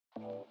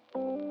Mike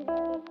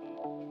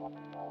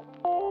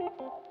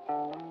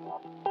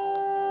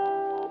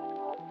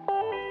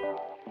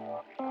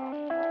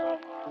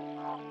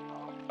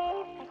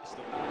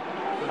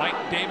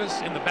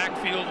Davis in the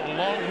backfield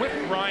along with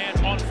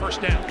Ryan on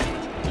first down.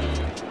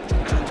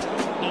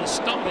 Little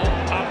stumble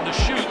on the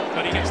shoot,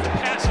 but he gets the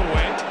pass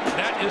away.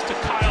 That is to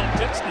Kyle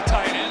Pitts, the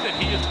tight end,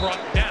 and he is brought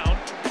down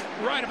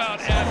right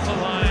about at the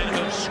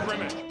line of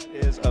scrimmage.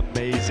 Is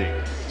amazing.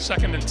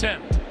 2nd and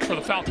 10 for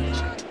the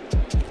Falcons.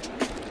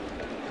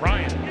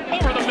 Ryan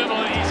over the middle,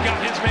 and he's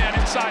got his man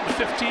inside the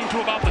 15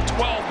 to about the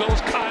 12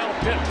 goes Kyle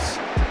Pitts,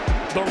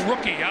 the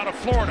rookie out of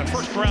Florida,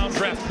 first-round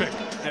draft pick.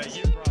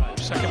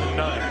 2nd and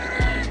 9.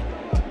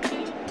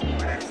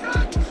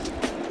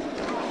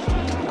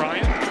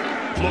 Ryan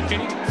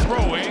looking,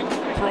 throwing,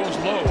 throws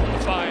low on the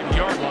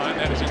 5-yard line.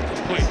 That is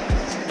incomplete.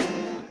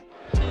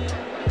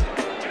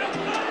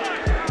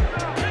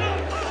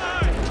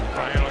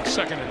 Ryan on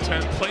 2nd and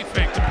 10. Play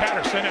fake to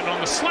Patterson, and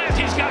on the slant,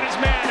 he's got his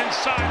man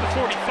inside the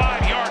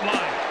 45-yard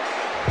line.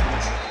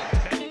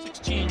 That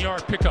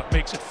 16-yard pickup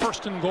makes it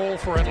 1st and goal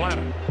for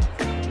Atlanta.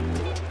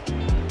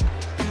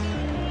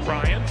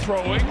 Ryan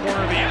throwing,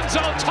 corner of the end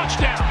zone,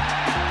 touchdown.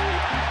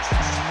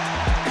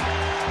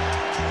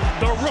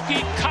 The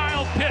rookie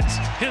Kyle Pitts,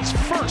 his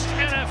first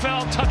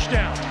NFL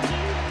touchdown.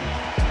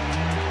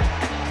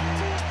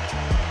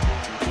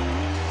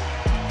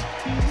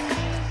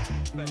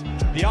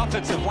 The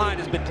offensive line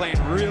has been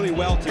playing really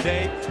well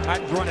today.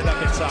 I'd run it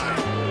up inside.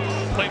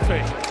 Play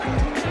fake.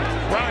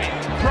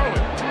 Ryan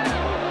throwing.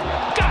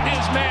 Got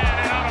his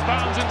man, and out of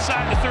bounds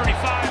inside the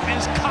 35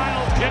 is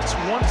Kyle Pitts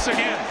once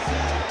again.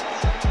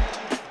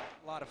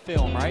 A lot of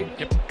film, right?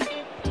 Yep.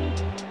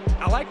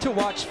 I like to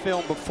watch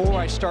film before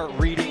I start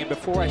reading and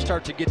before I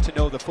start to get to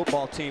know the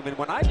football team. And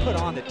when I put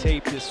on the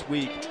tape this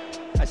week,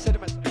 I said to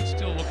myself,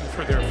 still looking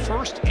for their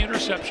first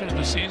interception of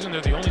the season.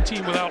 They're the only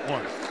team without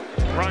one.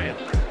 Ryan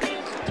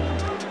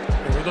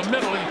over the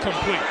middle,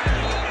 incomplete.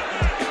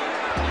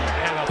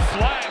 And a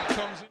flag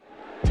comes in.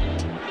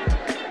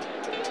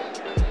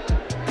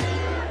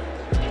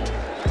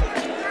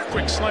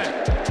 Quick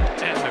slant.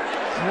 And the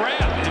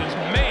grab is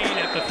made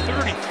at the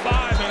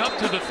 35, and up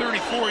to the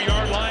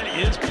 34-yard line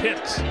is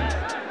Pitts.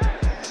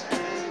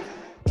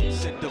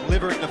 and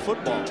delivering the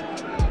football.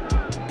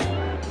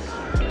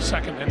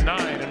 2nd and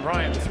 9, and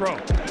Ryan throw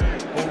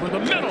over the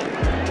middle.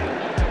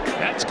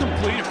 That's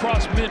complete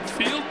across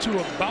midfield to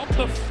about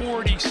the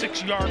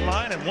 46-yard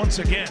line, and once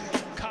again,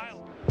 Kyle.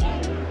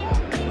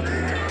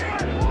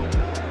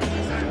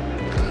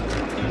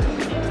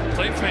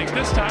 Play fake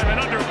this time, and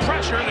under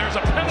pressure, there's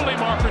a penalty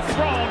marker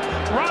thrown.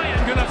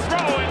 Ryan gonna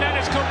throw, and that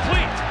is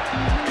complete.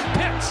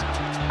 Pitts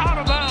out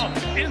of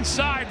bounds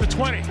inside the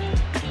 20.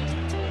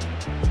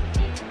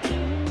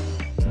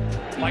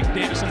 Mike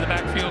Davis in the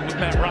backfield with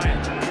Matt Ryan.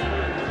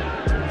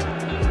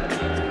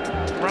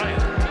 Ryan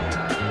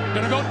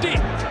gonna go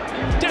deep,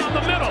 down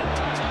the middle,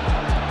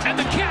 and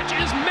the catch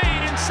is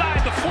made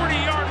inside the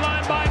 40-yard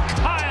line by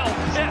Kyle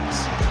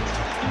Pitts.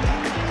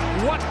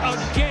 What a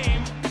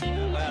game.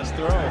 Last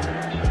throw.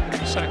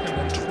 2nd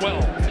and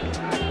 12.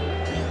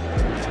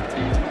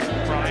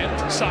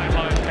 Ryan,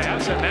 sideline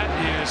pass, and that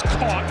is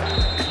caught.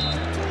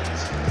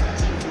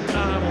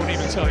 I won't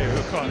even tell you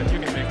who caught it. You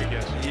can make a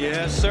guess.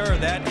 Yes, sir.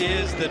 That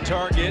is the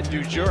target,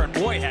 Dujour. And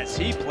boy, has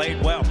he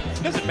played well.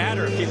 Doesn't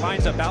matter if he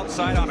lines up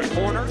outside on a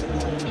corner,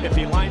 if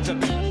he lines up